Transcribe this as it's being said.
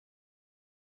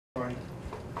I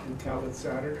can tell it's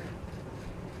Saturday.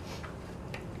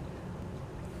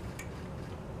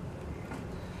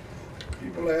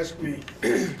 People ask me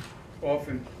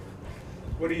often,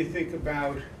 what do you think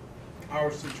about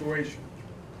our situation?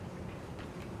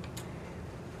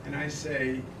 And I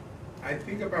say, I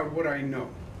think about what I know.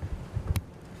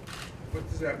 What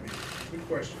does that mean? Good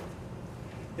question.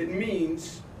 It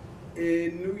means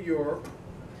in New York,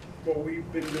 what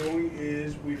we've been doing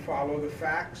is we follow the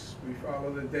facts, we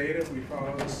follow the data, we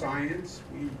follow the science,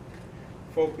 we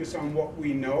focus on what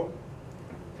we know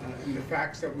and the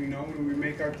facts that we know, and we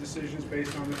make our decisions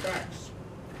based on the facts.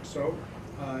 So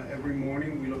every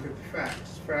morning we look at the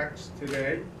facts. Facts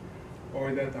today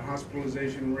are that the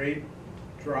hospitalization rate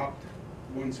dropped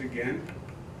once again,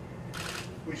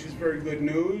 which is very good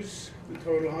news. The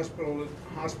total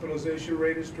hospitalization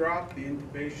rate has dropped, the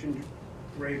intubation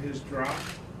rate has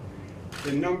dropped.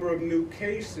 The number of new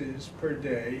cases per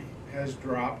day has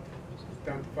dropped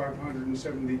down to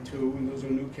 572, and those are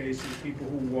new cases, people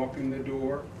who walk in the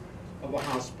door of a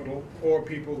hospital or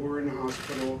people who are in the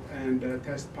hospital and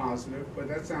test positive, but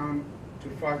that's down to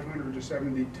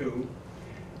 572.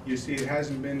 You see, it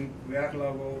hasn't been that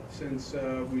level since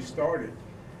we started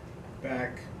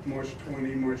back March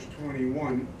 20, March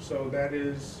 21, so that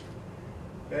is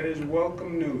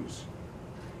welcome news.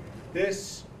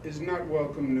 This is not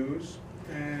welcome news,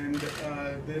 and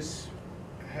this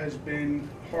has been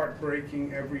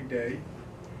heartbreaking every day.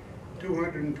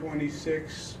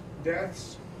 226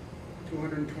 deaths,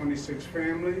 226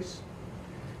 families,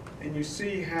 and you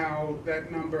see how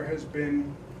that number has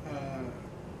been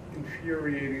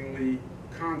infuriatingly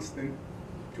constant.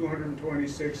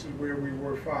 226 is where we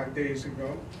were 5 days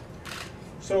ago.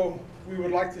 So we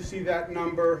would like to see that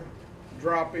number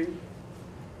dropping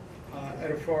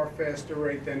at a far faster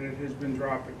rate than it has been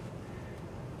dropping.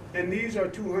 And these are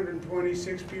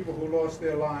 226 people who lost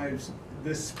their lives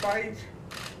despite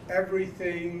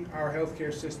everything our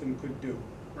healthcare system could do,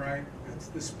 right? It's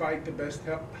despite the best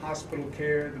hospital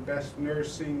care, the best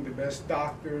nursing, the best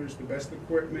doctors, the best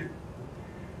equipment.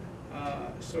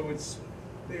 So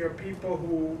there are people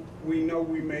who we know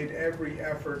we made every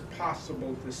effort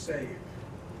possible to save.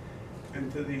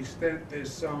 And to the extent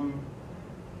there's some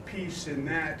peace in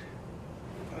that,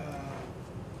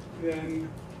 then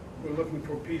we're looking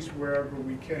for peace wherever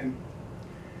we can.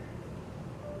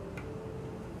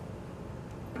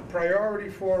 Priority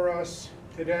for us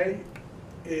today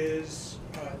is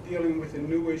dealing with a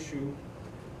new issue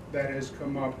that has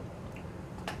come up,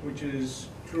 which is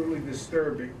truly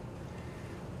disturbing.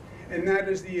 And that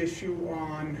is the issue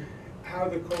on how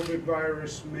the COVID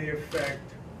virus may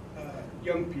affect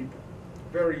young people,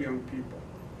 very young people,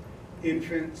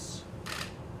 infants,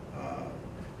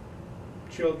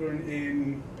 children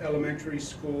in elementary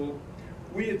school.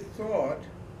 We had thought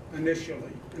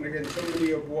initially, and again, so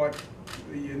many of what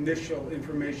the initial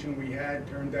information we had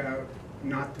turned out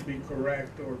not to be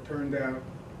correct or turned out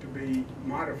to be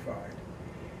modified.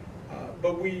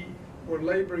 But we were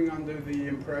laboring under the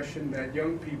impression that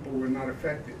young people were not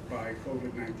affected by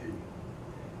COVID-19.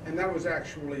 And that was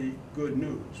actually good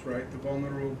news, right? The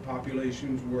vulnerable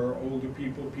populations were older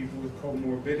people, people with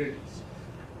comorbidities.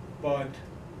 But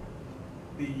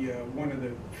one of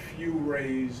the few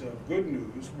rays of good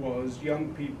news was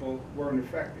young people weren't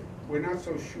affected. We're not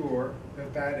so sure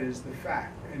that that is the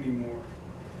fact anymore.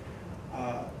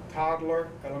 Toddler,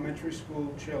 elementary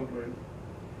school children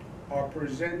are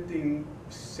presenting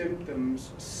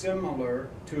symptoms similar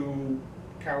to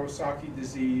Kawasaki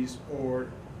disease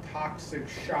or toxic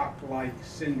shock-like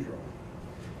syndrome.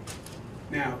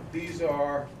 Now, these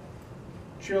are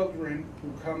children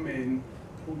who come in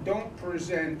who don't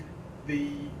present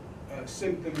the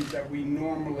symptoms that we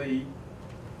normally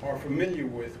are familiar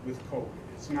with COVID.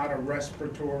 It's not a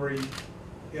respiratory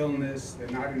illness, they're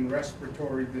not in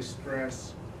respiratory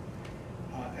distress,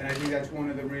 and I think that's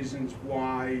one of the reasons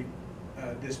why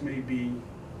this may be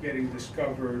getting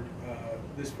discovered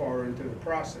this far into the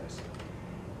process.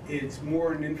 It's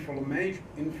more an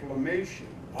inflammation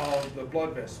of the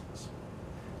blood vessels,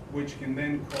 which can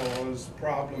then cause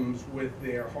problems with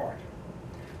their heart.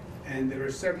 And there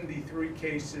are 73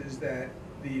 cases that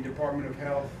the Department of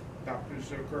Health, Dr.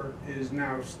 Zucker, is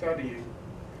now studying.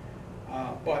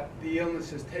 But the illness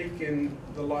has taken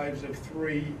the lives of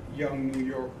 3 young New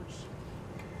Yorkers.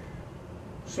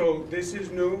 So this is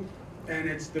new, and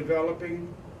it's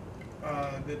developing.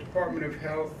 The Department of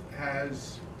Health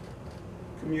has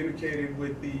communicated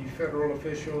with the federal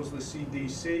officials, the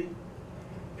CDC,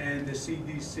 and the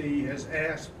CDC has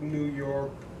asked New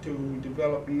York to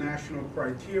develop national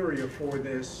criteria for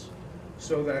this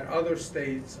so that other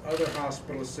states, other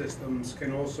hospital systems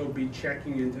can also be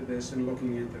checking into this and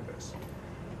looking into this.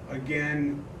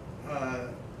 Again,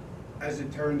 as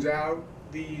it turns out,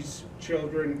 these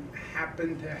children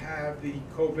happen to have the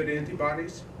COVID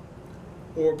antibodies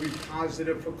or be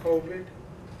positive for COVID,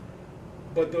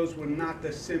 but those were not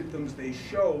the symptoms they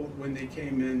showed when they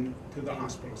came in to the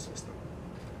hospital system.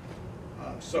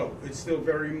 So it's still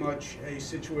very much a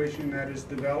situation that is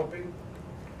developing,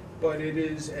 but it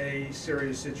is a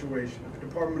serious situation. The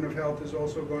Department of Health is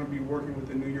also going to be working with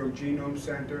the New York Genome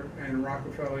Center and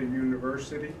Rockefeller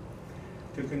University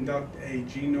to conduct a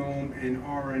genome and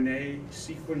RNA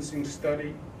sequencing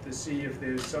study to see if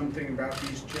there's something about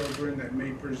these children that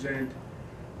may present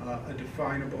a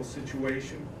definable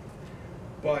situation.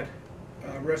 But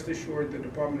rest assured, the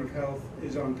Department of Health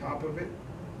is on top of it.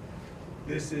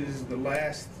 This is the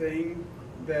last thing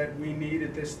that we need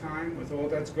at this time, with all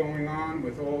that's going on,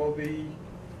 with all the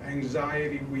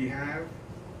anxiety we have.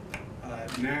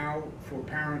 Now, for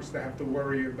parents to have to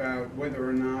worry about whether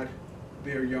or not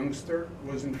their youngster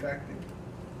was infected.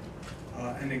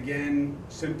 And again,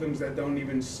 symptoms that don't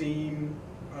even seem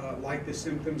like the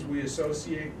symptoms we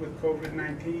associate with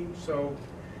COVID-19. So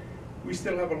we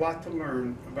still have a lot to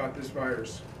learn about this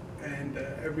virus. And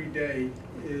every day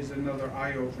is another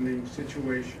eye-opening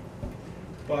situation.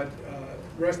 But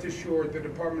rest assured, the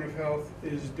Department of Health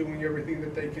is doing everything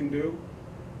that they can do.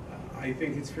 I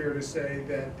think it's fair to say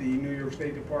that the New York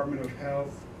State Department of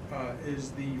Health is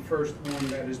the first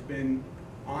one that has been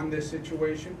on this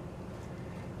situation.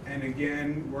 And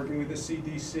again, working with the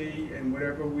CDC, and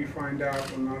whatever we find out,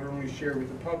 we'll not only share with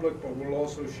the public, but we'll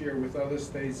also share with other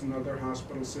states and other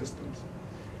hospital systems.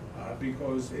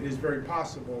 Because it is very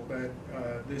possible that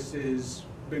this has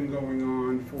been going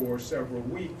on for several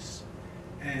weeks,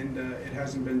 and it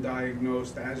hasn't been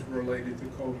diagnosed as related to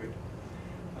COVID.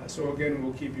 So again,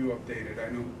 we'll keep you updated.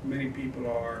 I know many people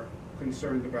are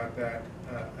concerned about that,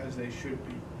 as they should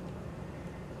be.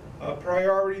 A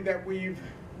priority that we've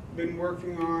been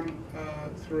working on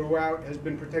throughout has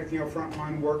been protecting our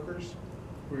frontline workers.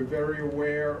 We're very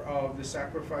aware of the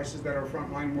sacrifices that our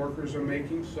frontline workers are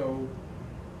making,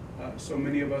 so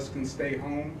many of us can stay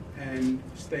home and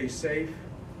stay safe.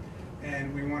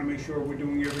 And we want to make sure we're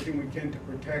doing everything we can to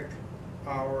protect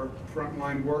our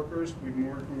frontline workers. We've been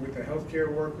working with the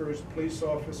healthcare workers, police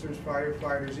officers,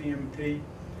 firefighters, EMT,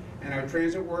 and our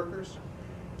transit workers.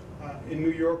 In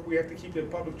New York, we have to keep the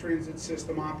public transit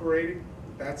system operating.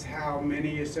 That's how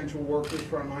many essential workers,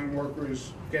 frontline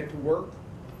workers, get to work.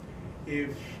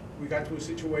 If we got to a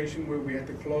situation where we had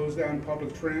to close down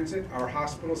public transit, our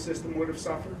hospital system would have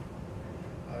suffered.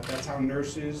 That's how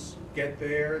nurses get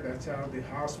there. That's how the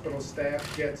hospital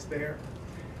staff gets there.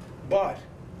 But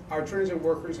our transit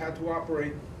workers had to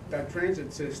operate that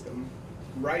transit system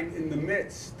right in the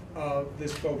midst of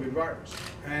this COVID virus,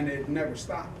 and it never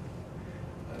stopped.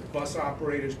 Bus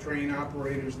operators, train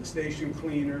operators, the station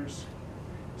cleaners.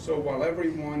 So while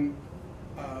everyone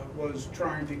was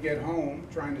trying to get home,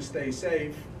 trying to stay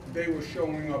safe, they were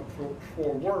showing up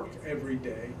for work every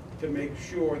day to make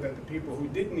sure that the people who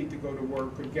did need to go to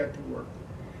work could get to work.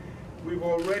 We've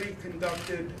already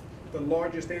conducted the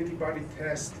largest antibody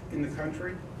test in the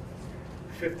country,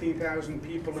 15,000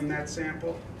 people in that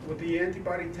sample. What the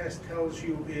antibody test tells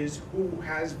you is who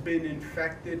has been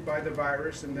infected by the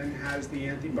virus and then has the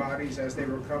antibodies as they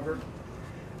recover.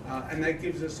 And that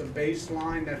gives us a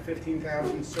baseline, that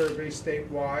 15,000 survey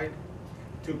statewide,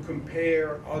 to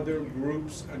compare other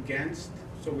groups against,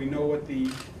 so we know what the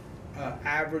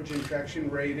average infection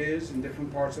rate is in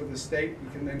different parts of the state. We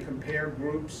can then compare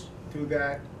groups to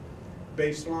that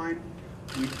baseline.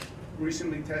 We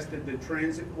recently tested the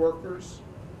transit workers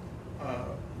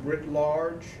writ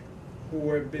large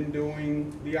who have been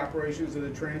doing the operations of the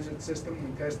transit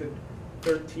system. We tested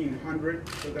 1,300,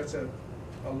 so that's a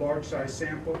large size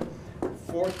sample.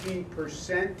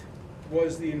 14%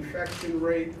 was the infection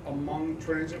rate among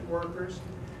transit workers,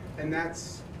 and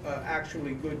that's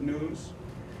actually good news.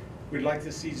 We'd like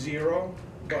to see 0,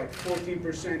 but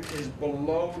 14% is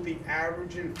below the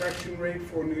average infection rate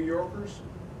for New Yorkers.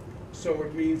 So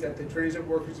it means that the transit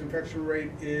workers' infection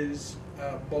rate is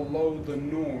below the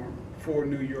norm for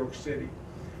New York City.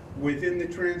 Within the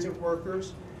transit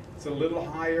workers, it's a little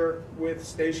higher with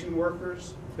station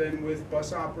workers than with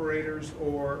bus operators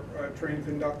or train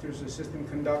conductors, assistant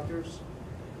conductors,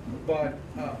 but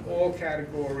all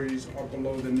categories are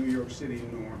below the New York City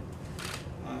norm.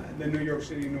 The New York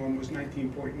City norm was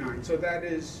 19.9, so that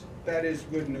is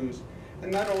good news.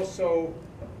 And that also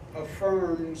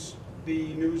affirms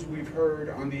the news we've heard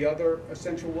on the other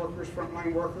essential workers,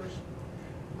 frontline workers,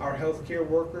 our healthcare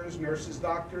workers, nurses,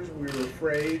 doctors. We were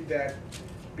afraid that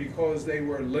because they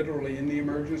were literally in the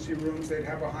emergency rooms, they'd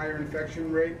have a higher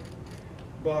infection rate.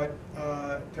 But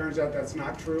turns out that's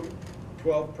not true.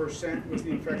 12% was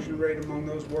the infection rate among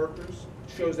those workers.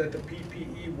 Shows that the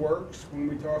PPE works when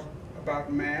we talk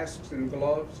about masks and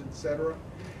gloves, etc.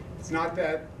 It's not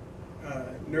that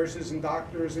nurses and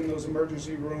doctors in those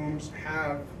emergency rooms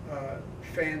have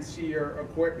fancier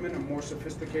equipment and more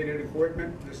sophisticated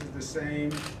equipment. This is the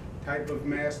same type of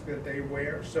mask that they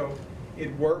wear, so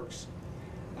it works.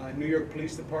 New York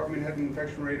Police Department had an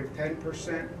infection rate of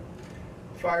 10%.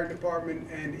 Fire Department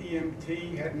and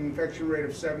EMT had an infection rate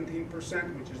of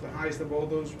 17%, which is the highest of all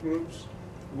those groups.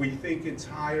 We think it's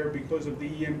higher because of the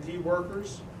EMT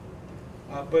workers,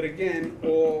 but again,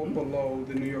 all below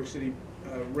the New York City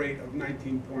rate of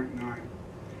 19.9.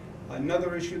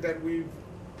 Another issue that we've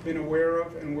been aware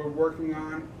of and we're working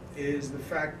on is the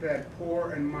fact that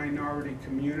poor and minority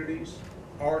communities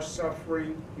are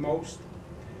suffering most.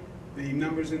 The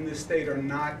numbers in this state are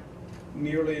not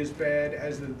nearly as bad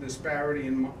as the disparity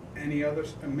in many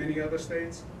other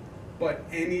states, but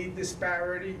any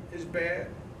disparity is bad,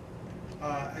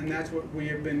 and that's what we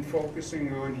have been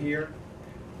focusing on here.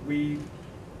 We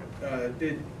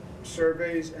did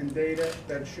surveys and data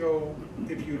that show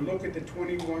if you look at the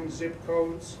 21 zip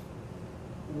codes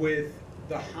with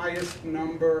the highest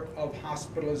number of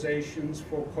hospitalizations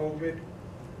for COVID,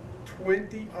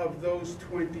 20 of those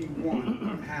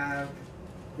 21 have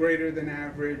greater than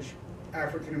average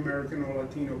African American or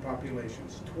Latino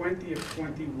populations. 20 of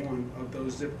 21 of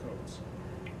those zip codes.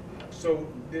 So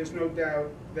there's no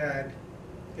doubt that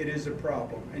it is a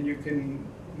problem, and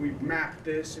we've mapped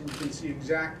this, and you can see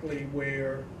exactly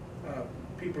where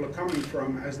people are coming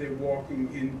from as they're walking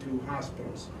into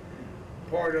hospitals.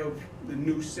 Part of the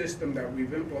new system that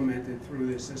we've implemented through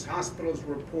this is hospitals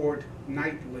report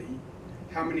nightly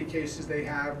how many cases they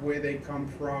have, where they come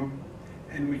from,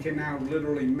 and we can now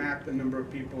literally map the number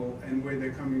of people and where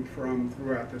they're coming from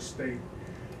throughout the state.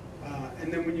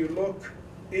 And then when you look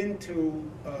into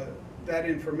that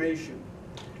information,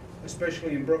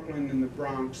 especially in Brooklyn and the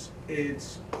Bronx,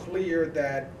 it's clear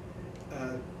that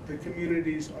the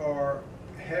communities are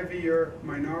heavier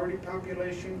minority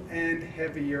population and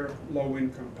heavier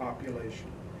low-income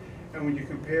population. And when you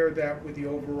compare that with the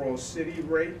overall city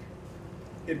rate,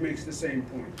 it makes the same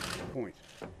point.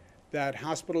 That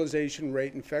hospitalization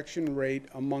rate, infection rate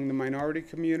among the minority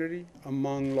community,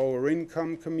 among lower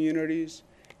income communities,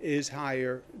 is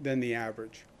higher than the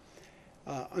average.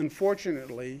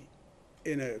 Unfortunately,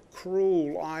 in a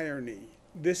cruel irony,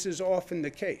 this is often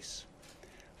the case.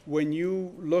 When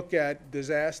you look at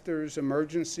disasters,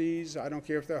 emergencies, I don't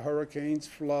care if they're hurricanes,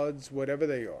 floods, whatever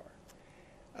they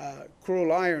are,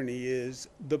 cruel irony is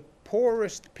the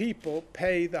poorest people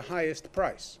pay the highest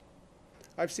price.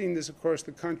 I've seen this across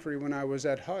the country when I was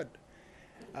at HUD.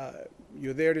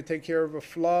 You're there to take care of a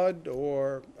flood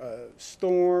or a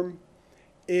storm.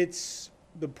 It's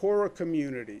the poorer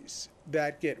communities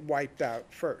that get wiped out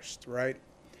first, right?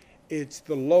 It's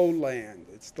the lowland.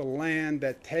 It's the land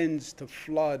that tends to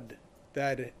flood,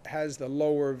 that has the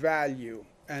lower value,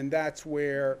 and that's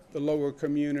where the lower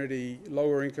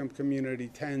income community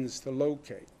tends to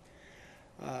locate.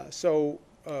 So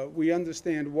we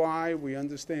understand why, we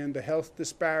understand the health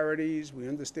disparities, we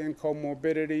understand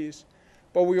comorbidities,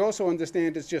 but we also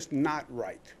understand it's just not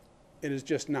right. It is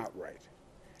just not right.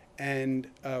 And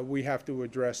we have to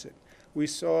address it. We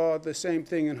saw the same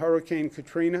thing in Hurricane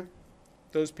Katrina.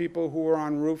 Those people who were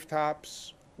on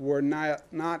rooftops were not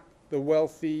the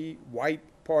wealthy white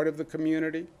part of the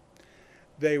community.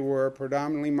 They were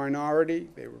predominantly minority.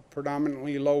 They were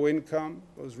predominantly low income.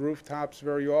 Those rooftops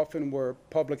very often were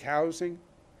public housing.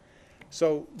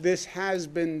 So this has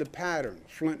been the pattern.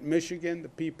 Flint, Michigan, the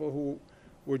people who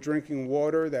were drinking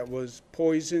water that was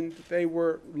poisoned, they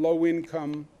were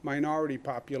low-income minority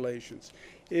populations.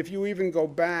 If you even go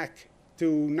back to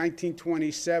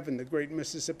 1927, the Great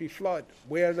Mississippi Flood,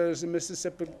 where does the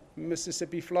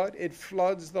Mississippi flood? It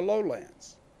floods the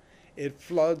lowlands. It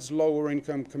floods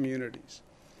lower-income communities.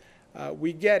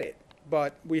 We get it,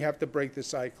 but we have to break the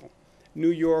cycle.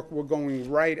 New York, we're going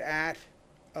right at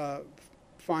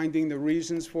finding the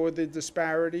reasons for the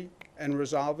disparity and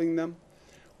resolving them.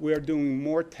 We are doing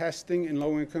more testing in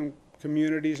low-income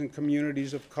communities and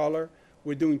communities of color.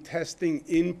 We're doing testing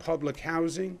in public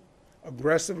housing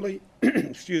aggressively,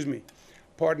 excuse me,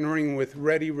 partnering with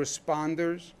Ready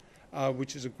Responders,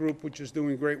 which is a group which is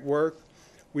doing great work.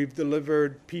 We've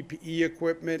delivered PPE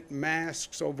equipment,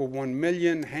 masks, over 1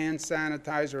 million, hand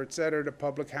sanitizer, et cetera, to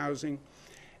public housing.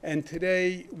 And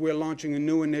today we're launching a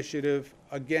new initiative,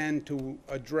 again, to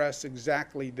address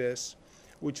exactly this,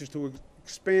 which is to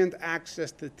expand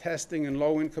access to testing in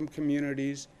low-income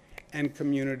communities and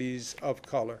communities of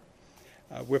color.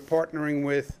 We're partnering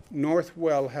with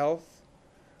Northwell Health,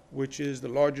 which is the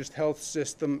largest health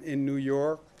system in New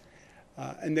York,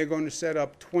 and they're going to set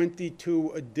up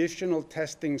 22 additional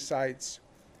testing sites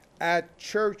at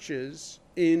churches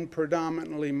in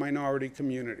predominantly minority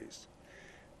communities.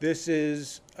 This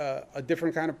is a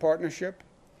different kind of partnership.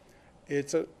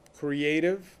 It's a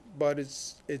creative, but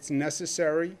it's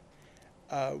necessary.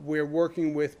 We're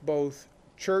working with both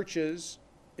churches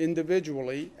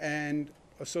individually and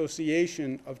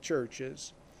association of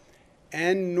churches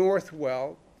and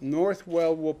Northwell.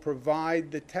 Northwell will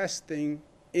provide the testing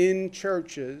in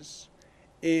churches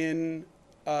in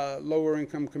lower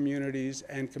income communities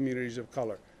and communities of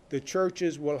color. The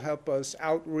churches will help us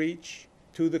outreach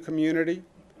to the community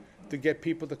to get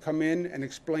people to come in and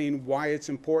explain why it's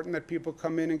important that people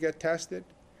come in and get tested.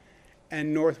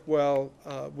 And Northwell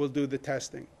will do the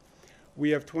testing. We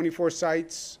have 24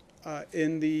 sites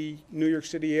in the New York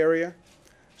City area.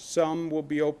 Some will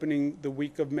be opening the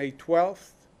week of May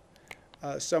 12th.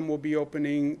 Some will be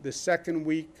opening the second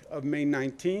week of May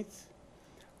 19th.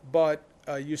 But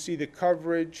you see the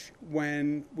coverage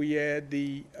when we add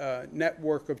the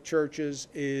network of churches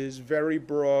is very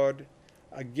broad,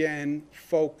 again,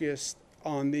 focused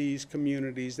on these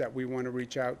communities that we want to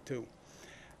reach out to.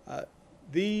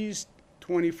 These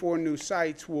 24 new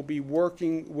sites will be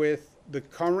working with the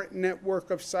current network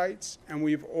of sites, and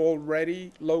we've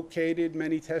already located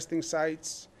many testing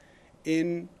sites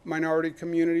in minority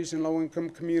communities and low-income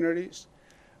communities.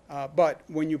 But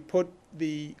when you put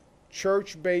the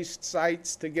church-based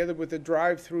sites together with the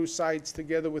drive-through sites,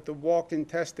 together with the walk-in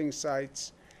testing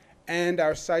sites, and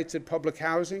our sites at public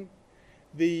housing,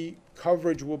 the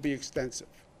coverage will be extensive.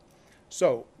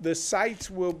 So the sites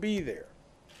will be there.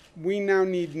 We now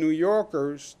need New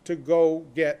Yorkers to go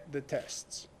get the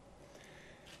tests.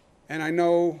 And I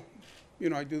know,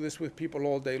 I do this with people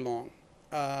all day long.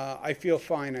 I feel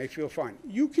fine, I feel fine.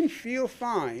 You can feel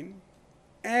fine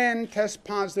and test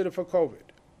positive for COVID.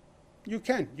 You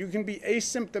can. You can be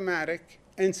asymptomatic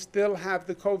and still have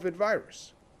the COVID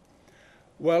virus.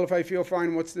 Well, if I feel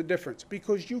fine, what's the difference?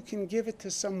 Because you can give it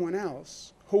to someone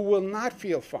else who will not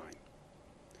feel fine.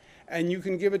 And you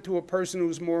can give it to a person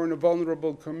who's more in a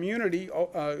vulnerable community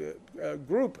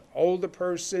group, older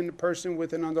person, a person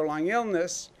with an underlying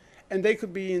illness, and they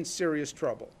could be in serious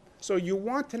trouble. So you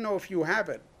want to know if you have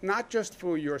it, not just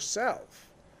for yourself,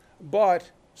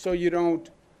 but so you don't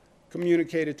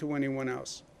communicate it to anyone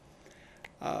else.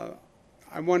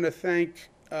 I want to thank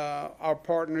our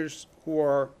partners who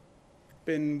are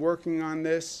been working on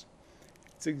this.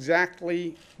 It's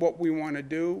exactly what we want to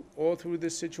do all through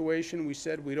this situation. We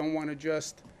said we don't want to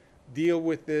just deal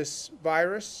with this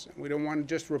virus. We don't want to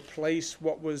just replace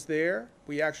what was there.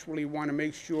 We actually want to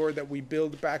make sure that we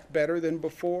build back better than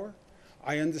before.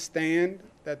 I understand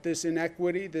that this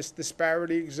inequity, this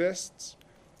disparity exists.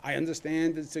 I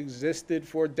understand it's existed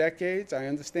for decades. I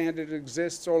understand it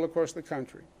exists all across the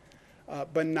country,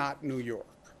 but not New York.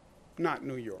 Not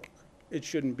New York. It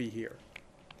shouldn't be here.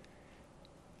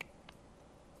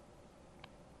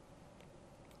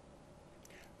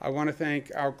 I want to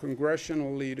thank our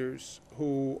congressional leaders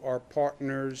who are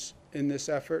partners in this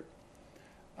effort,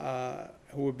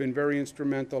 who have been very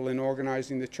instrumental in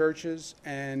organizing the churches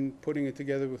and putting it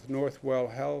together with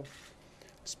Northwell Health,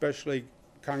 especially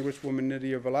Congresswoman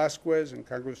Nydia Velázquez and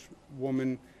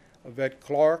Congresswoman Yvette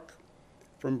Clarke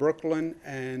from Brooklyn,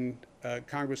 and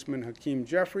Congressman Hakeem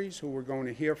Jeffries, who we're going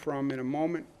to hear from in a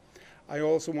moment. I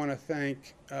also want to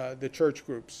thank the church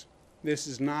groups. This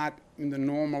is not in the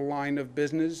normal line of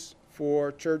business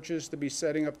for churches to be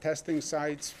setting up testing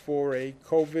sites for a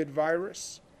COVID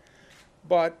virus,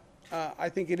 but I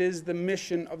think it is the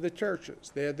mission of the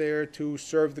churches. They're there to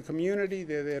serve the community.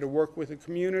 They're there to work with the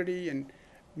community and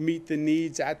meet the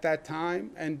needs at that time,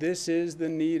 and this is the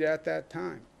need at that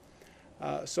time.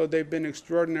 So they've been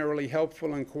extraordinarily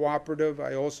helpful and cooperative.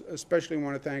 I also especially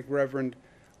want to thank Reverend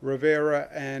Rivera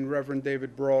and Reverend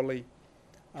David Brawley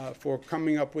for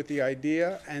coming up with the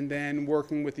idea and then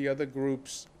working with the other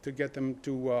groups to get them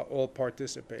to all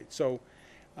participate. So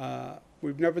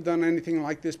we've never done anything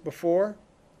like this before,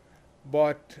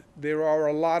 but there are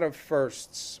a lot of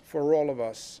firsts for all of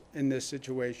us in this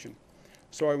situation.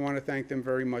 So I want to thank them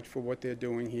very much for what they're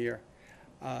doing here.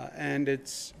 And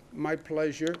it's my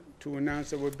pleasure to announce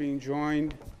that we're being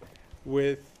joined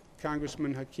with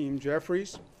Congressman Hakeem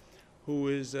Jeffries, who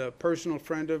is a personal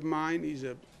friend of mine. He's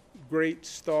a great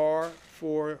star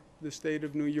for the state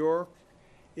of New York.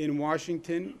 In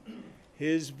Washington,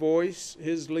 his voice,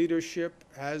 his leadership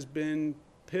has been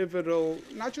pivotal,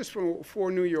 not just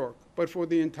for New York, but for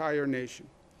the entire nation.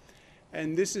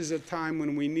 And this is a time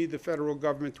when we need the federal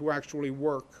government to actually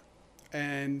work,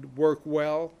 and work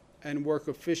well, and work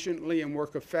efficiently, and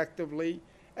work effectively,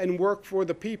 and work for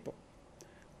the people,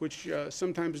 which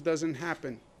sometimes doesn't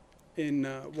happen in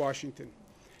Washington.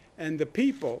 And the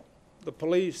people, the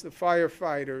police, the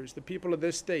firefighters, the people of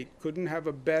this state couldn't have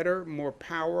a better, more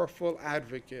powerful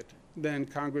advocate than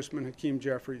Congressman Hakeem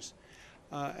Jeffries.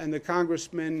 And the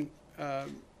congressman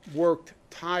worked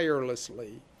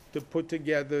tirelessly to put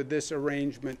together this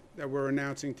arrangement that we're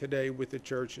announcing today with the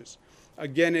churches.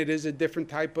 Again, it is a different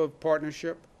type of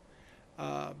partnership,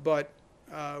 but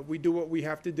we do what we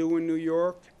have to do in New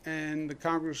York, and the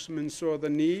congressman saw the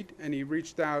need, and he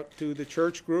reached out to the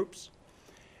church groups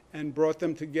and brought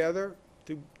them together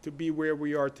to be where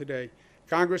we are today.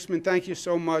 Congressman, thank you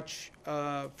so much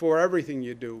for everything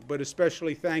you do, but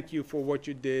especially thank you for what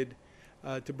you did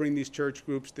to bring these church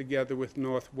groups together with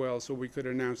Northwell so we could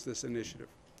announce this initiative.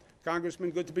 Congressman,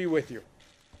 good to be with you.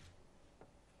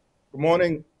 Good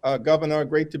morning, Governor.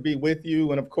 Great to be with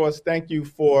you. And of course, thank you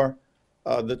for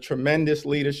the tremendous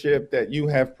leadership that you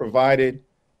have provided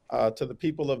to the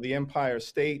people of the Empire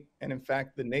State and, in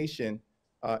fact, the nation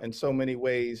in so many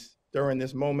ways during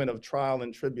this moment of trial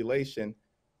and tribulation.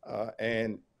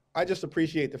 And I just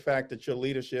appreciate the fact that your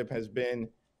leadership has been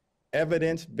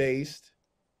evidence-based,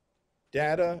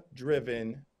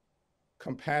 data-driven,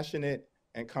 compassionate,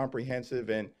 and comprehensive.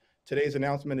 And today's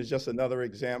announcement is just another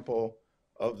example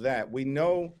of that. We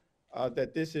know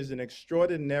that this is an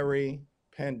extraordinary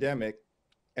pandemic,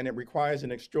 and it requires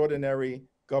an extraordinary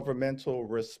governmental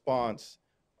response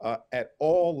at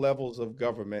all levels of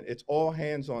government. It's all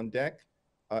hands on deck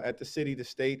at the city, the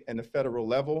state, and the federal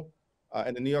level.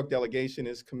 And the New York delegation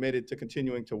is committed to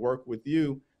continuing to work with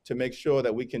you to make sure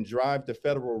that we can drive the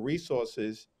federal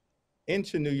resources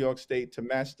into New York State to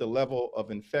match the level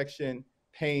of infection,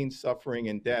 pain, suffering,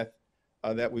 and death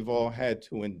that we've all had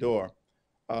to endure.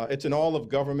 It's an all of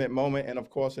government moment, and of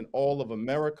course, an all of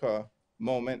America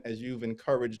moment, as you've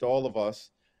encouraged all of us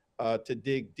to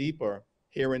dig deeper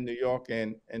here in New York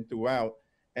and throughout.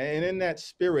 And in that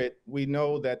spirit, we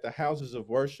know that the houses of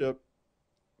worship,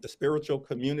 the spiritual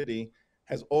community,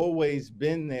 has always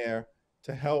been there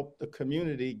to help the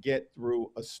community get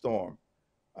through a storm.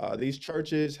 These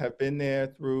churches have been there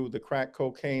through the crack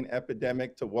cocaine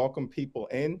epidemic to welcome people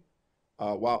in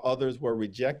while others were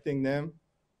rejecting them.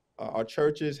 Our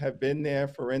churches have been there,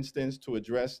 for instance, to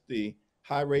address the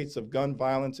high rates of gun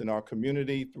violence in our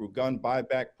community through gun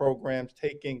buyback programs,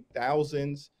 taking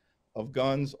thousands of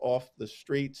guns off the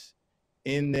streets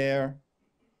in their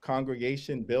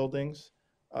congregation buildings.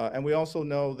 And we also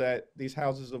know that these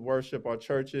houses of worship, our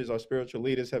churches, our spiritual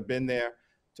leaders have been there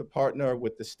to partner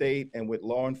with the state and with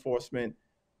law enforcement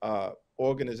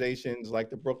organizations like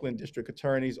the Brooklyn District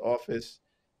Attorney's Office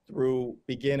through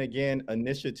Begin Again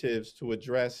initiatives to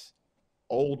address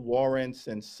old warrants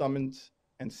and summons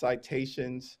and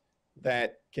citations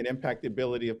that can impact the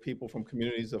ability of people from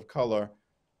communities of color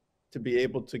to be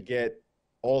able to get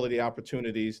all of the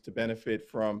opportunities to benefit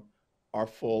from our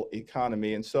full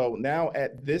economy. And so now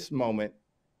at this moment,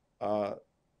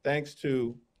 thanks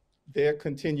to their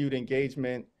continued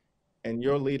engagement and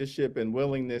your leadership and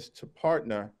willingness to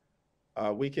partner,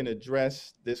 we can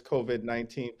address this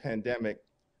COVID-19 pandemic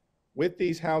with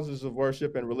these houses of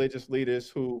worship and religious leaders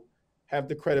who have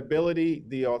the credibility,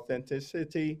 the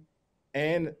authenticity,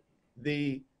 and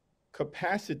the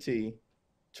capacity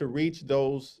to reach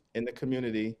those in the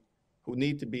community who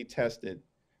need to be tested.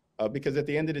 Because at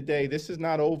the end of the day, this is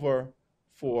not over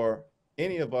for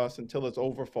any of us until it's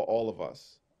over for all of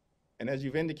us. And as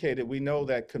you've indicated, we know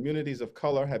that communities of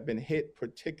color have been hit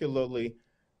particularly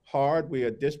hard. We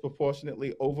are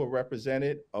disproportionately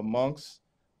overrepresented amongst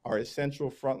our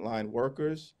essential frontline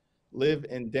workers, live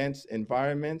in dense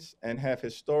environments, and have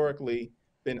historically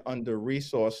been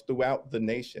under-resourced throughout the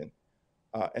nation.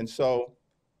 And so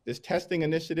this testing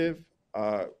initiative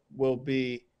will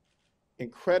be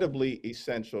incredibly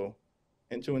essential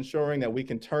into ensuring that we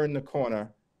can turn the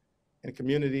corner in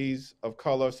communities of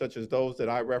color, such as those that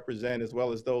I represent, as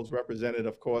well as those represented,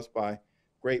 of course, by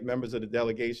great members of the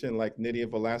delegation like Nydia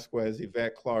Velasquez,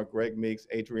 Yvette Clark, Greg Meeks,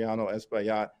 Adriano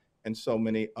Espaillat, and so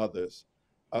many others.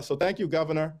 So thank you,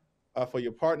 Governor, for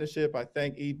your partnership. I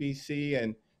thank EBC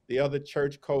and the other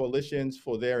church coalitions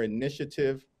for their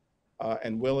initiative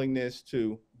and willingness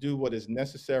to do what is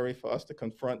necessary for us to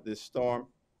confront this storm.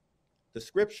 The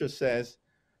scripture says,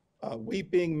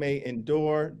 weeping may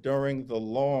endure during the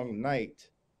long night,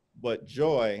 but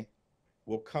joy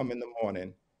will come in the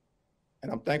morning.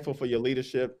 And I'm thankful for your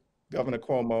leadership, Governor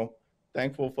Cuomo,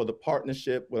 thankful for the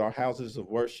partnership with our houses of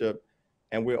worship.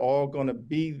 And we're all going to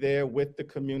be there with the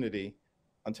community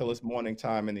until it's morning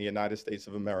time in the United States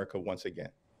of America once again.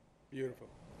 Beautiful.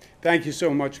 Thank you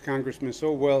so much, Congressman.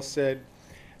 So well said.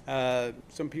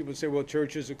 Some people say, well,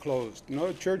 churches are closed.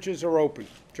 No, churches are open.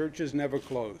 Churches never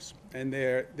close. And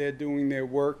they're doing their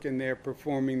work and they're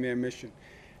performing their mission.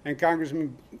 And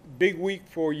Congressman, big week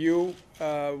for you.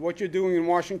 What you're doing in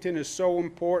Washington is so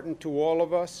important to all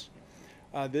of us.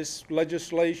 This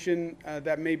legislation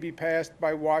that may be passed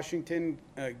by Washington,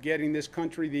 getting this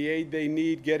country the aid they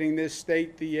need, getting this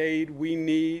state the aid we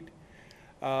need.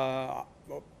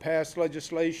 Past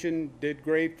legislation did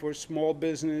great for small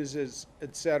businesses,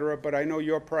 et cetera, but I know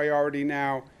your priority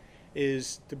now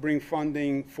is to bring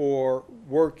funding for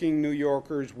working New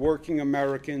Yorkers, working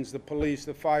Americans, the police,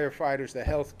 the firefighters, the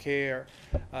health care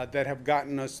that have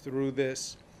gotten us through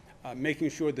this, making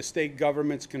sure the state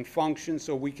governments can function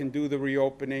so we can do the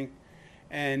reopening.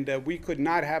 And we could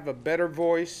not have a better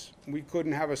voice, we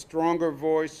couldn't have a stronger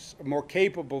voice, a more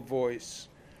capable voice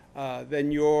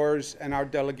than yours and our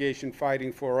delegation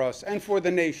fighting for us and for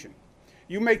the nation.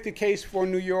 You make the case for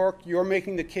New York, you're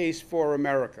making the case for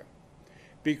America,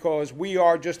 because we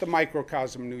are just a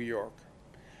microcosm New York.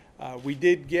 We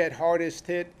did get hardest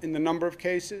hit in the number of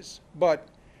cases, but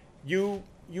you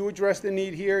address the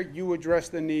need here, you address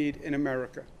the need in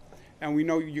America, and we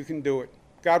know you can do it.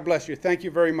 God bless you. Thank you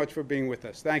very much for being with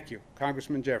us. Thank you,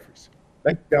 Congressman Jeffries.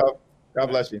 Thank you. God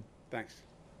bless you. Thanks.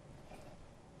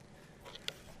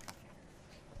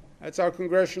 That's our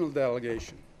congressional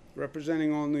delegation,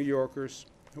 representing all New Yorkers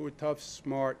who are tough,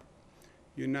 smart,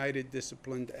 united,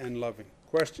 disciplined, and loving.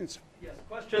 Questions? Yes,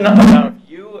 question about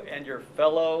you and your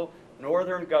fellow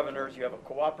northern governors. You have a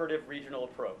cooperative regional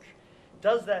approach.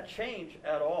 Does that change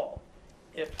at all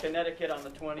if Connecticut on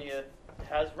the 20th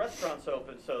has restaurants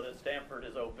open so that Stamford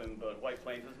is open but White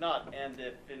Plains is not? And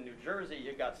if in New Jersey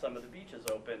you got some of the beaches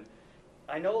open?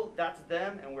 I know that's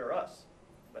them and we're us,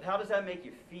 but how does that make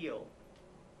you feel?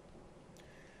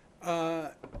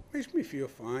 Makes me feel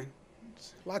fine.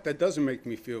 It's a lot that doesn't make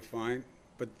me feel fine,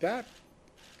 but that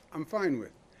I'm fine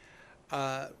with.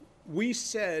 We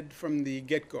said from the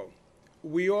get-go,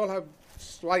 we all have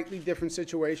slightly different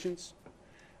situations.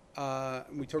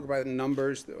 We talk about the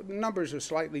numbers. The numbers are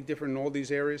slightly different in all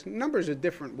these areas. Numbers are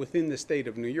different within the state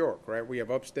of New York, right? We have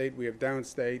upstate, we have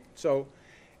downstate. So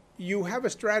you have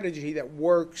a strategy that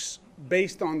works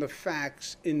based on the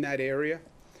facts in that area.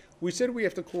 We said we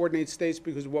have to coordinate states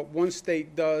because what one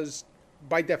state does,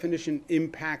 by definition,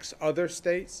 impacts other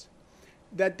states.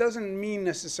 That doesn't mean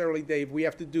necessarily, Dave, we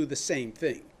have to do the same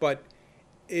thing, but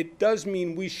it does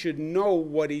mean we should know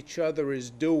what each other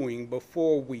is doing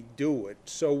before we do it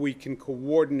so we can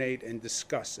coordinate and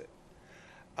discuss it.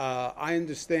 I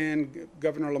understand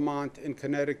Governor Lamont in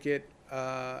Connecticut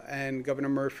and Governor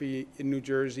Murphy in New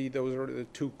Jersey. Those are the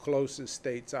two closest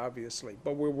states, obviously,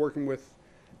 but we're working with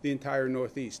the entire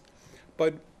Northeast.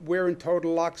 But we're in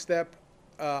total lockstep.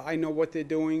 I know what they're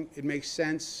doing. It makes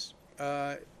sense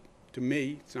to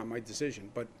me. It's not my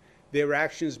decision, but their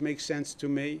actions make sense to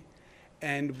me.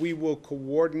 And we will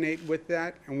coordinate with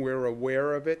that, and we're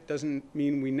aware of it. Doesn't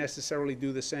mean we necessarily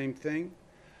do the same thing,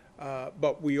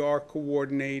 but we are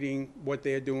coordinating what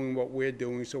they're doing, what we're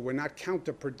doing, so we're not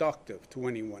counterproductive to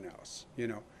anyone else. You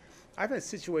know, I've had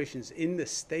situations in the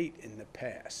state in the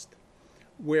past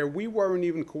where we weren't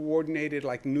even coordinated,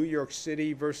 like New York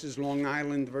City versus Long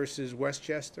Island versus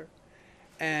Westchester,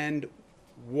 and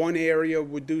one area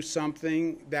would do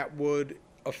something that would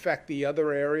affect the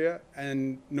other area,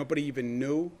 and nobody even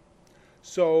knew.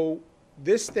 So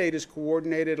this state is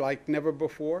coordinated like never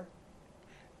before,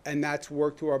 and that's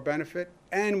worked to our benefit,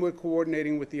 and we're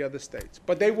coordinating with the other states.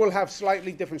 But they will have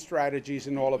slightly different strategies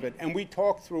in all of it, and we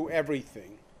talk through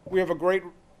everything. We have a great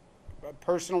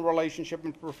personal relationship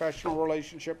and professional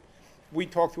relationship. We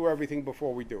talk through everything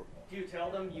before we do it. Do you tell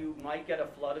them you might get a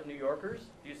flood of New Yorkers?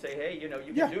 Do you say, hey, you know,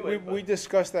 you can do it? Yeah, we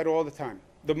discuss that all the time.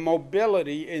 The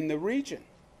mobility in the region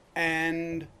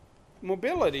and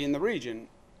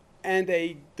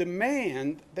a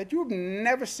demand that you have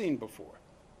never seen before.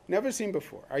 Never seen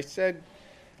before. I said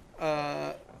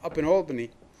up in Albany,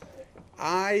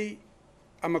 I'm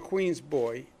a Queens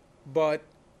boy, but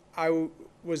I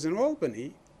was in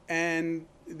Albany, and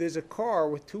there's a car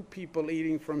with two people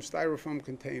eating from styrofoam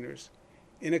containers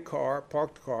in a car,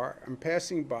 parked car. I'm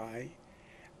passing by.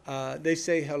 They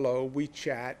say hello. We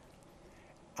chat.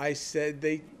 I said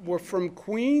they were from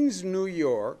Queens, New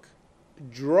York,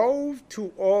 drove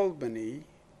to Albany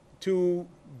to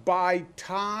buy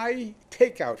Thai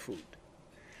takeout food.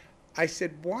 I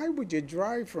said, why would you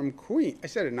drive from Queens? I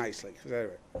said it nicely,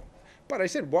 but I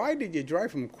said, why did you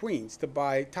drive from Queens to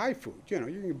buy Thai food? You know,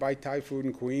 you can buy Thai food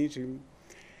in Queens.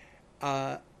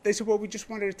 They said, well, we just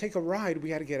wanted to take a ride. We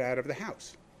had to get out of the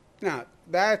house. Now,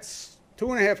 that's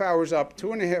 2.5 hours up,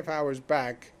 2.5 hours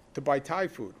back to buy Thai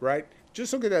food, right?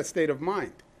 Just look at that state of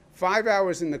mind. 5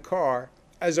 hours in the car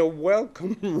as a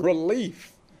welcome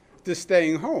relief to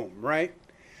staying home, right?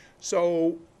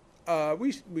 So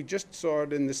we just saw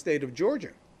it in the state of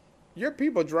Georgia. Your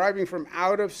people driving from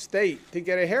out of state to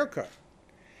get a haircut.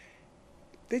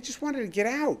 They just wanted to get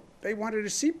out. They wanted to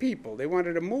see people. They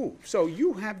wanted to move. So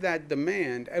you have that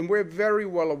demand, and we're very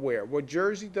well aware. What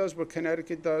Jersey does, what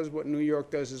Connecticut does, what New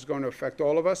York does is going to affect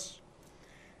all of us.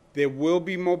 There will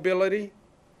be mobility.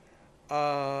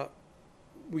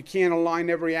 We can't align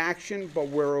every action, but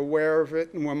we're aware of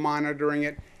it and we're monitoring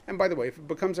it. And by the way, if it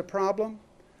becomes a problem,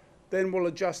 then we'll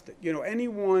adjust it. You know,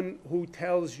 anyone who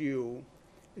tells you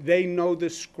they know the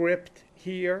script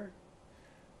here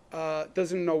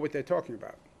doesn't know what they're talking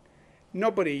about.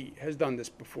 Nobody has done this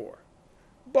before.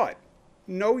 But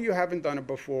no, you haven't done it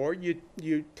before.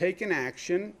 You take an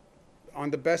action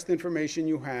on the best information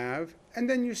you have, and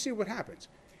then you see what happens.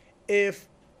 If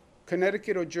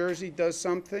Connecticut or Jersey does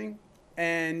something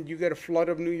and you get a flood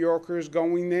of New Yorkers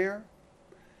going there,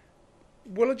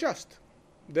 we'll adjust.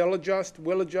 They'll adjust,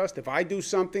 we'll adjust. If I do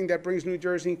something that brings New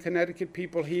Jersey and Connecticut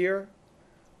people here,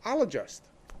 I'll adjust,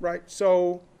 right?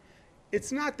 So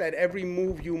it's not that every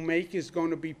move you make is going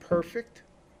to be perfect,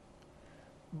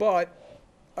 but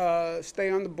stay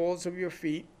on the balls of your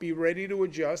feet, be ready to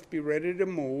adjust, be ready to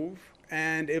move,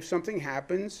 and if something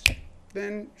happens,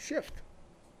 then shift.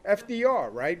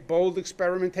 FDR, right? Bold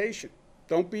experimentation.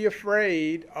 Don't be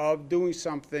afraid of doing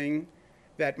something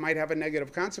that might have a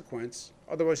negative consequence.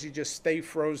 Otherwise, you just stay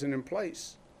frozen in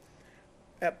place.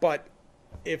 But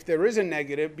if there is a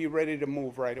negative, be ready to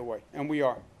move right away. And we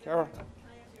are. Carol? Can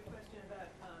I ask you a question about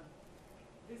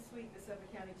this week, the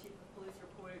Suffolk County Chief of Police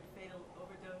reported fatal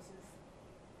overdoses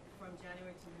from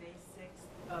January to May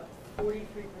 6th, up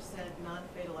 43%,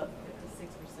 non-fatal up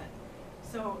 56%.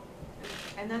 So,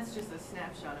 and that's just a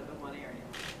snapshot of the one area.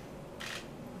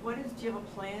 Do you have a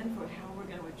plan for how we're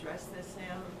going to address this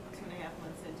now, 2.5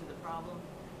 months into the problem?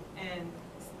 And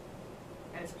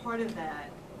as part of that,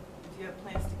 do you have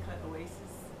plans to cut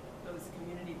OASIS, those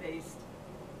community-based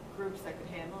groups that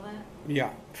could handle that? Yeah.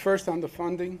 First on the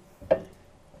funding,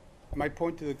 my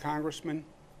point to the congressman,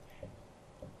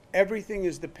 everything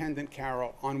is dependent,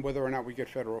 Carol, on whether or not we get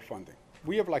federal funding.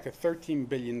 We have like a $13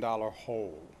 billion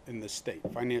hole in the state,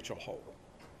 financial hole.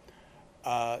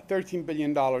 $13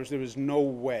 billion, there is no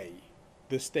way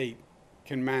the state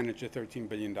can manage a $13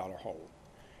 billion hole.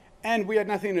 And we had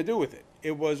nothing to do with it.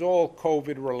 It was all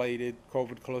COVID related.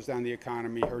 COVID closed down the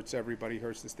economy, hurts everybody,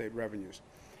 hurts the state revenues.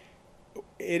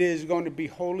 It is going to be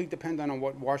wholly dependent on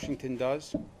what Washington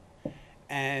does.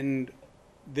 And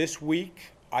this week,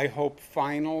 I hope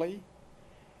finally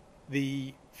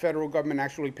the federal government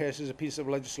actually passes a piece of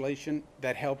legislation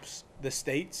that helps the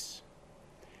states.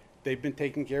 They've been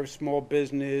taking care of small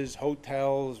business,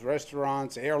 hotels,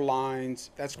 restaurants, airlines.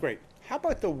 That's great. How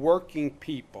about the working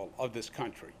people of this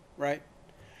country, right?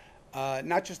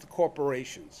 Not just the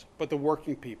corporations, but the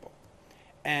working people.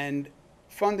 And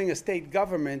funding a state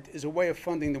government is a way of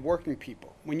funding the working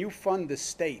people. When you fund the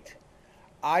state,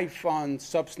 I fund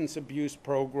substance abuse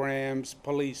programs,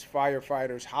 police,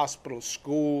 firefighters, hospitals,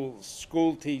 schools,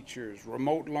 school teachers,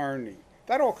 remote learning.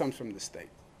 That all comes from the state.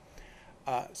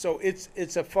 So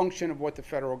it's a function of what the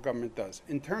federal government does.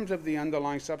 In terms of the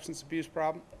underlying substance abuse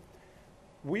problem,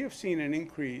 we have seen an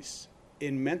increase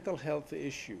in mental health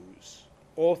issues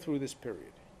all through this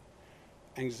period.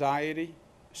 Anxiety,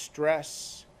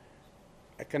 stress,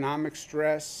 economic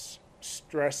stress,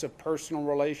 stress of personal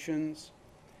relations.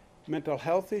 Mental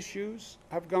health issues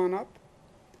have gone up.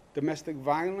 Domestic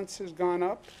violence has gone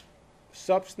up.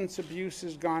 Substance abuse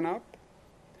has gone up.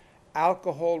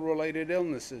 Alcohol-related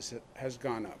illnesses has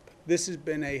gone up. This has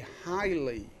been a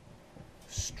highly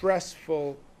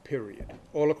stressful period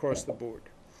all across the board.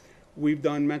 We've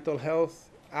done mental health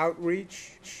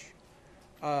outreach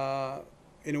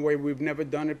in a way we've never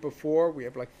done it before. We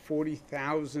have like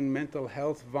 40,000 mental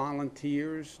health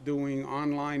volunteers doing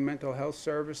online mental health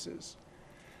services,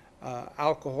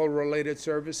 alcohol-related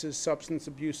services, substance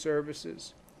abuse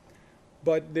services.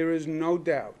 But there is no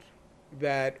doubt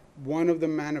that one of the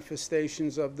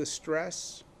manifestations of the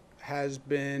stress has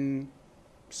been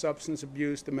substance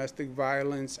abuse, domestic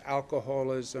violence,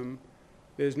 alcoholism.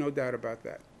 There's no doubt about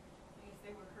that. Because they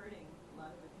were hurting a lot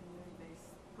of the community-based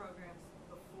programs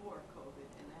before COVID,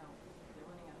 and now they're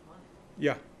running out of money.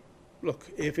 Yeah. Look,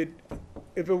 if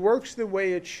it works the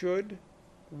way it should,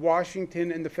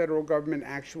 Washington and the federal government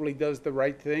actually does the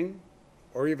right thing,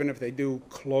 or even if they do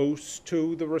close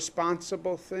to the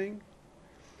responsible thing,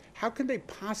 how can they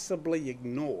possibly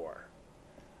ignore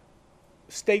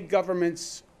state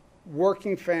governments,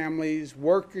 working families,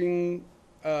 working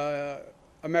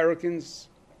Americans?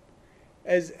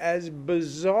 As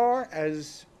bizarre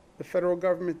as the federal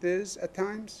government is at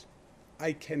times,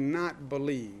 I cannot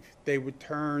believe they would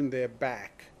turn their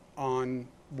back on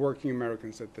working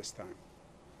Americans at this time.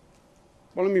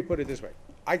 Well, let me put it this way.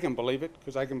 I can believe it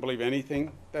because I can believe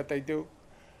anything that they do,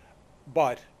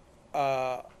 but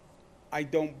I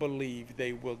don't believe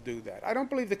they will do that. I don't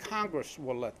believe the Congress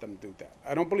will let them do that.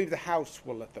 I don't believe the House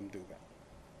will let them do that.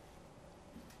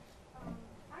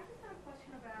 I just had a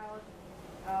question about,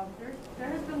 there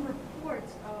has been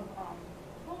reports of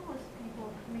homeless people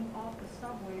coming off the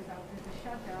subways after the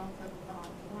shutdowns at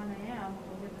 1 a.m.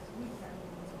 over this weekend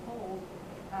when it's cold,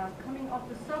 coming off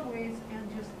the subways and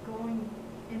just going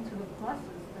into the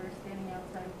buses that are standing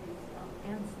outside these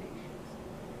end stations.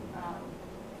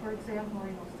 For example,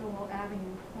 Stillwell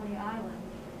Avenue, Coney Island,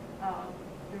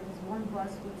 there was one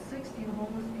bus with 16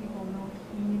 homeless people, no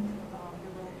heat, they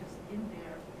were all just in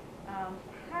there.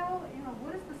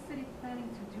 What is the city planning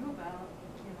to do about,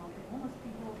 the homeless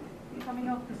people coming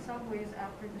off the subways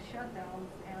after the shutdowns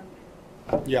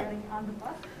and getting on the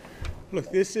bus? Look,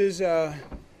 this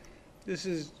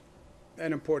is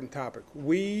an important topic.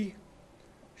 We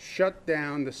shut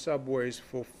down the subways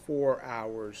for 4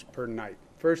 hours per night.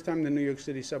 First time the New York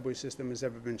City subway system has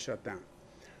ever been shut down.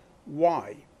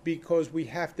 Why? Because we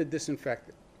have to disinfect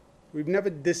it. We've never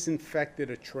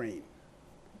disinfected a train.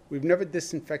 We've never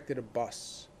disinfected a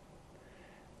bus.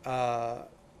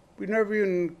 We've never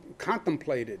even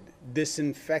contemplated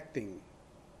disinfecting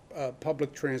a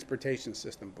public transportation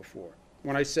system before.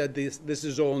 When I said this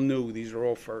is all new, these are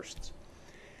all firsts.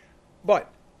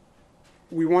 But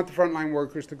we want the frontline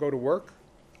workers to go to work.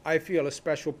 I feel a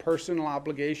special personal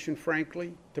obligation,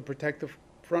 frankly, to protect the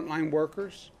frontline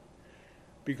workers.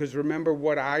 Because remember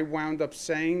what I wound up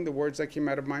saying, the words that came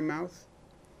out of my mouth?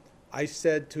 I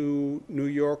said to New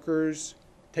Yorkers,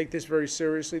 take this very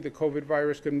seriously. The COVID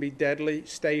virus can be deadly.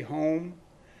 Stay home.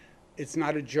 It's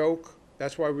not a joke.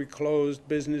 That's why we closed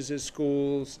businesses,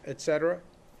 schools, etc.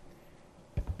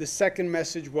 The second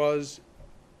message was,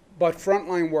 but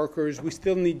frontline workers, we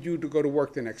still need you to go to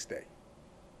work the next day.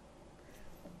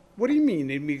 What do you mean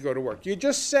need me to go to work? You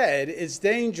just said it's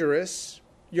dangerous.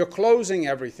 You're closing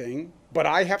everything, but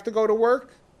I have to go to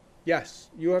work?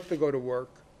 Yes, you have to go to work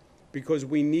because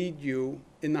we need you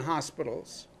in the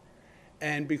hospitals.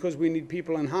 And because we need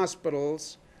people in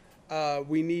hospitals,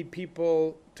 we need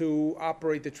people to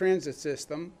operate the transit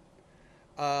system.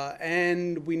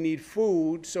 And we need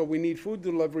food, so we need food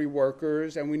delivery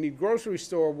workers, and we need grocery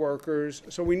store workers.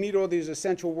 So we need all these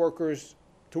essential workers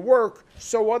to work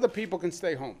so other people can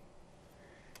stay home.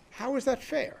 How is that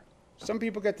fair? Some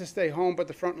people get to stay home, but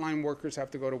the frontline workers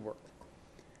have to go to work.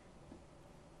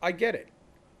 I get it.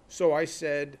 So I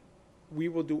said, we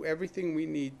will do everything we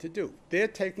need to do. They're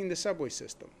taking the subway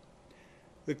system.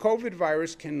 The COVID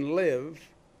virus can live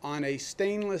on a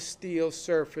stainless steel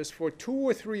surface for 2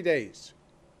 or 3 days.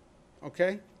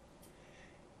 Okay?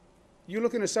 You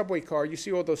look in a subway car, you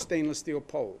see all those stainless steel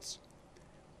poles.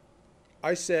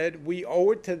 I said we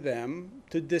owe it to them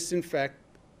to disinfect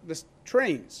the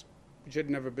trains, which had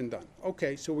never been done.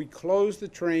 Okay, so we close the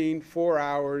train 4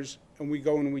 hours, and we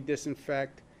go and we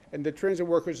disinfect. And the transit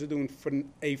workers are doing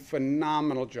a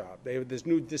phenomenal job. They have this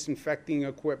new disinfecting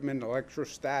equipment,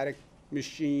 electrostatic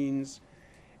machines.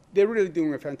 They're really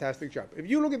doing a fantastic job. If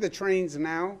you look at the trains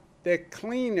now, they're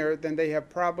cleaner than they have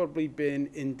probably been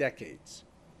in decades.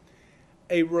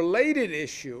 A related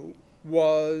issue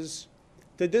was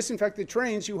to disinfect the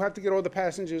trains, you have to get all the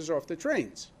passengers off the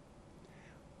trains,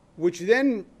 which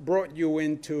then brought you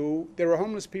into, there are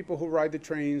homeless people who ride the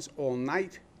trains all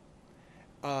night,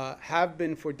 have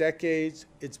been for decades.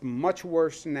 It's much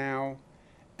worse now.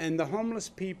 And the homeless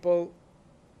people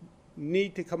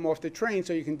need to come off the train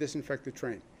so you can disinfect the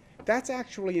train. That's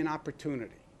actually an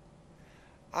opportunity.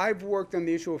 I've worked on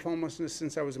the issue of homelessness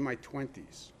since I was in my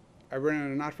 20s. I ran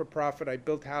a not-for-profit, I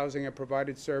built housing, I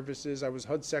provided services, I was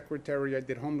HUD secretary, I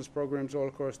did homeless programs all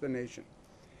across the nation.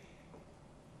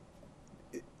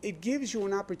 It gives you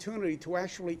an opportunity to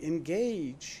actually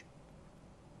engage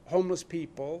homeless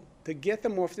people, to get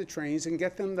them off the trains and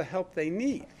get them the help they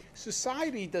need.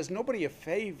 Society does nobody a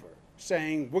favor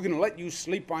saying, we're going to let you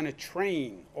sleep on a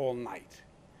train all night.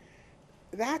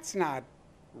 That's not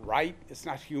right. It's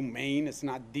not humane. It's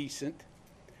not decent.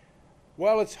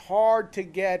 Well, it's hard to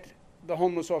get the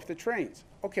homeless off the trains.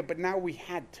 Okay, but now we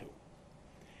had to.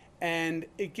 And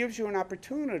it gives you an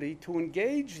opportunity to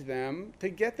engage them, to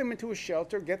get them into a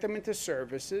shelter, get them into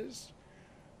services,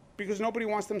 because nobody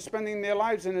wants them spending their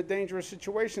lives in a dangerous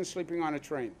situation sleeping on a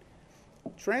train.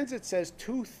 Transit says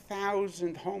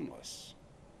 2,000 homeless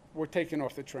were taken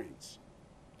off the trains.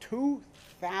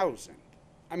 2,000.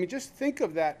 I mean, just think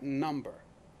of that number.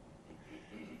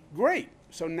 Great.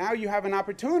 So now you have an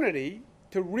opportunity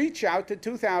to reach out to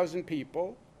 2,000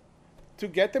 people to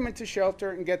get them into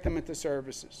shelter and get them into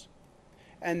services.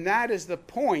 And that is the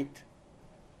point,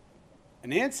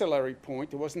 an ancillary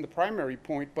point. It wasn't the primary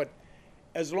point, but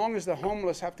as long as the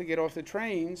homeless have to get off the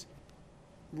trains,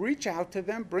 reach out to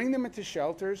them, bring them into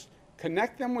shelters,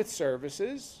 connect them with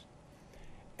services,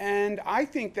 and I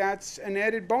think that's an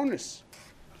added bonus.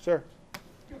 Sir?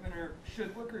 Governor,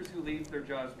 should workers who leave their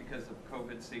jobs because of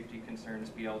COVID safety concerns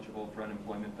be eligible for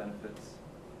unemployment benefits?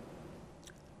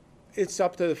 It's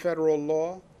up to the federal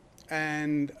law,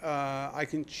 and I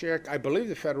can check. I believe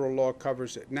the federal law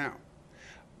covers it now.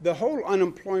 The whole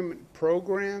unemployment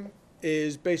program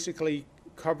is basically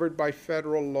covered by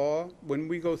federal law. When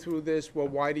we go through this, well,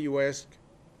 why do you ask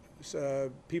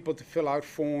people to fill out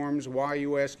forms? Why are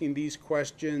you asking these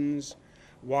questions?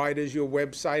 Why does your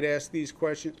website ask these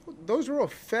questions? Those are all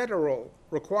federal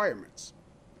requirements.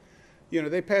 You know,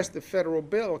 they passed the federal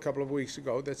bill a couple of weeks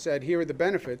ago that said, here are the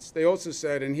benefits. They also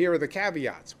said, and here are the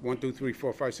caveats, 1, 2, 3,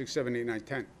 4, 5, 6, 7, 8, 9,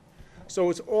 10. So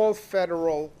it's all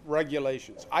federal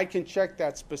regulations. I can check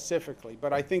that specifically,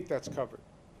 but I think that's covered.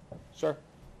 Sir?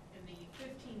 In the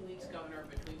 15 weeks, Governor,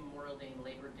 between Memorial Day and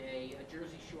Labor Day,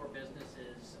 Jersey Shore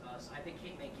businesses, I think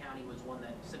Cape May County was one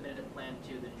that submitted a plan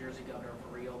to the Jersey governor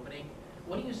for reopening.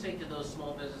 What do you say to those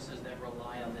small businesses that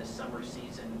rely on this summer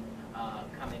season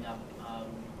coming up,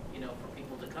 you know, for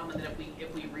people to come? And then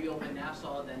if we reopen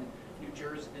Nassau, then New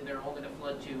Jersey, then they're all going to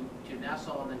flood to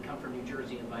Nassau and then come from New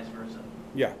Jersey and vice versa.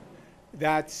 Yeah,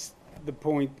 that's the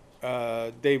point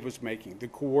Dave was making, the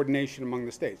coordination among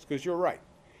the states, because you're right.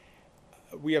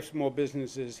 We have small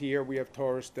businesses here, we have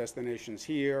tourist destinations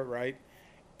here, right?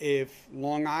 If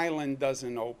Long Island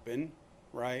doesn't open,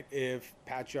 right, if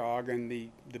Patchogue and the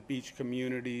beach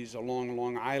communities along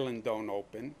Long Island don't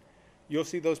open, you'll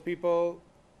see those people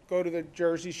go to the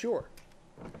Jersey Shore.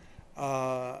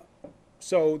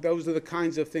 So those are the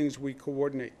kinds of things we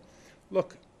coordinate.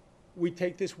 Look, we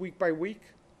take this week by week.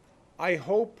 I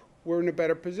hope we're in a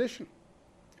better position.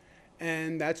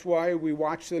 And that's why we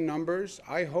watch the numbers.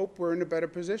 I hope we're in a better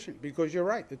position, because you're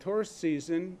right. The tourist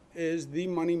season is the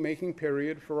money-making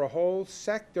period for a whole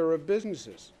sector of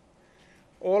businesses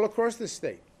all across the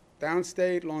state.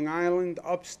 Downstate, Long Island,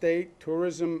 upstate,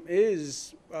 tourism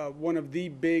is one of the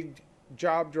big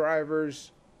job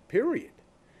drivers, period.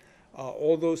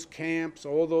 All those camps,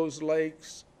 all those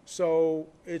lakes. So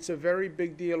it's a very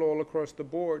big deal all across the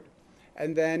board.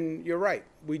 And then you're right.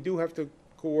 We do have to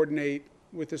coordinate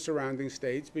with the surrounding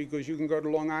states, because you can go to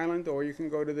Long Island, or you can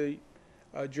go to the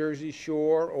Jersey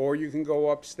Shore, or you can go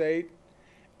upstate,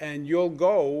 and you'll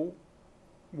go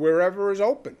wherever is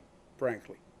open,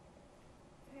 frankly.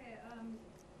 Hey,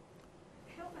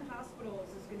 Health and Hospitals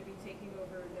is going to be taking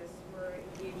over this. We're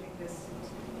engaging this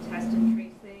test and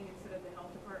trace thing instead of the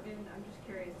health department. I'm just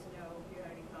curious to know if you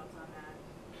had any thoughts on that.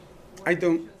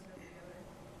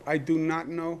 I do not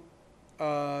know.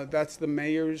 That's the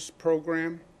mayor's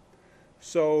program.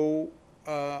 So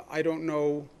I don't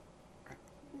know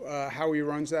how he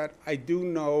runs that. I do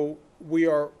know we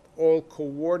are all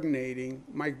coordinating.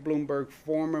 Mike Bloomberg,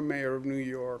 former mayor of New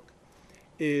York,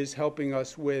 is helping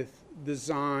us with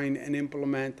design and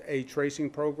implement a tracing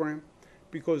program,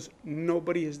 because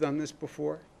nobody has done this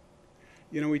before.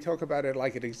 You know, we talk about it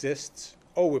like it exists.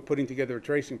 Oh, we're putting together a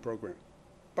tracing program.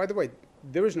 By the way,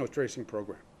 there is no tracing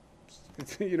program.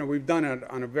 You know, we've done it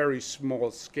on a very small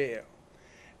scale.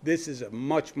 This is a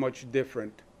much, much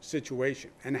different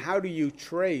situation. And how do you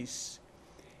trace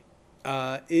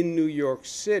in New York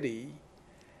City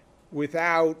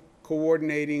without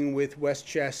coordinating with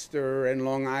Westchester and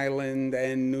Long Island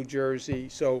and New Jersey?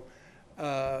 So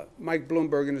Mike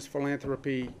Bloomberg and his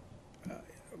philanthropy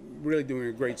really doing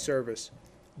a great service.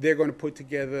 They're going to put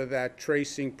together that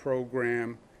tracing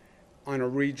program on a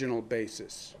regional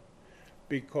basis,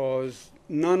 because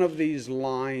none of these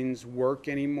lines work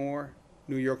anymore.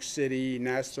 New York City,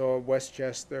 Nassau,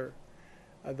 Westchester.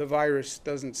 The virus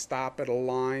doesn't stop at a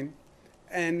line.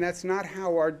 And that's not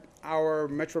how our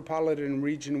metropolitan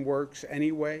region works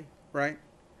anyway, right?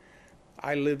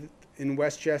 I lived in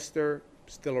Westchester,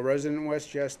 still a resident in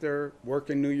Westchester, work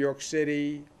in New York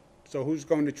City. So who's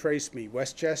going to trace me,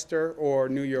 Westchester or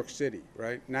New York City,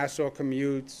 right? Nassau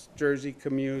commutes, Jersey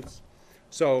commutes.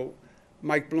 So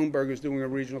Mike Bloomberg is doing a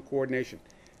regional coordination.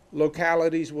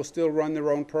 Localities will still run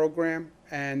their own program,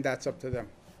 and that's up to them.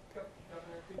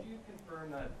 Governor, could you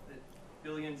confirm that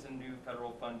billions in new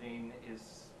federal funding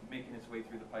is making its way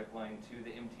through the pipeline to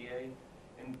the MTA?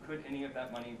 And could any of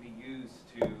that money be used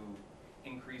to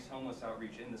increase homeless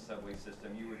outreach in the subway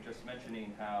system? You were just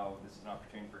mentioning how this is an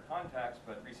opportunity for contacts,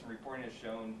 but recent reporting has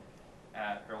shown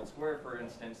at Herald Square, for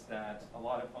instance, that a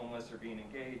lot of homeless are being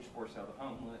engaged, forced out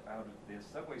of the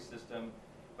subway system,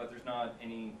 but there's not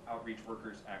any outreach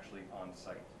workers actually on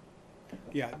site.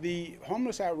 Yeah, the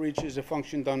homeless outreach is a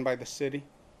function done by the city.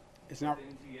 It's not.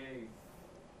 The MTA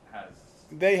has.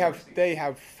 They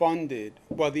have funded.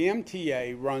 Well, the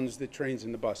MTA runs the trains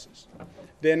and the buses.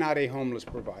 They're not a homeless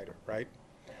provider, right?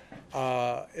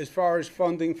 As far as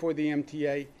funding for the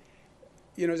MTA,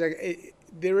 you know, it's like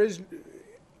there is.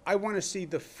 I want to see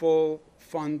the full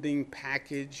funding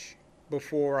package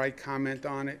before I comment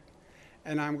on it,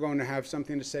 and I'm going to have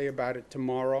something to say about it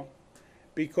tomorrow,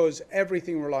 because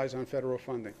everything relies on federal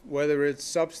funding, whether it's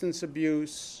substance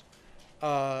abuse,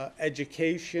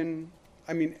 education.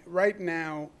 I mean, right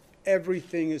now,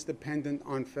 everything is dependent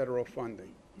on federal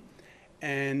funding.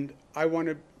 And I want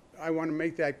to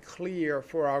make that clear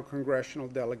for our congressional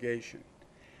delegation.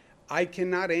 I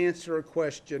cannot answer a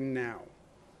question now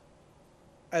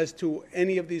as to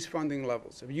any of these funding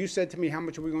levels. If you said to me, how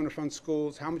much are we going to fund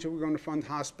schools? How much are we going to fund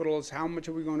hospitals? How much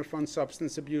are we going to fund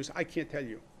substance abuse? I can't tell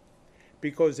you,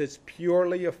 because it's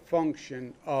purely a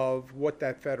function of what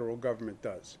that federal government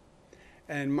does.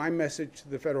 And my message to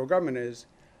the federal government is,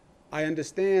 I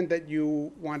understand that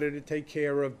you wanted to take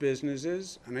care of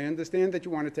businesses, and I understand that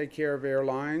you want to take care of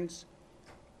airlines.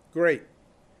 Great.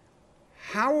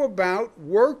 How about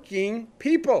working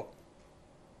people?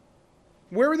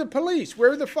 Where are the police?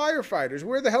 Where are the firefighters?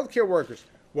 Where are the healthcare workers?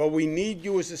 Well, we need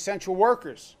you as essential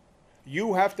workers.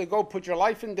 You have to go put your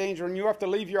life in danger, and you have to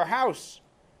leave your house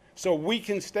so we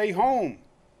can stay home.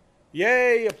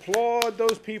 Yay, applaud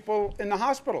those people in the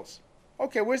hospitals.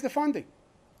 Okay, where's the funding?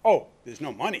 Oh, there's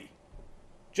no money.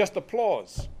 Just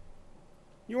applause.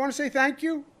 You want to say thank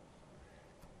you?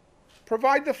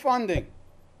 Provide the funding,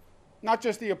 not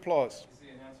just the applause. Is the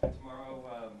announcement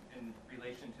tomorrow in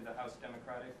relation to the House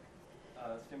Democratic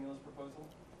stimulus proposal?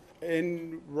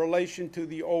 In relation to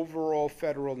the overall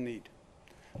federal need.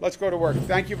 Let's go to work.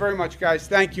 Thank you very much, guys.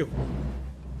 Thank you.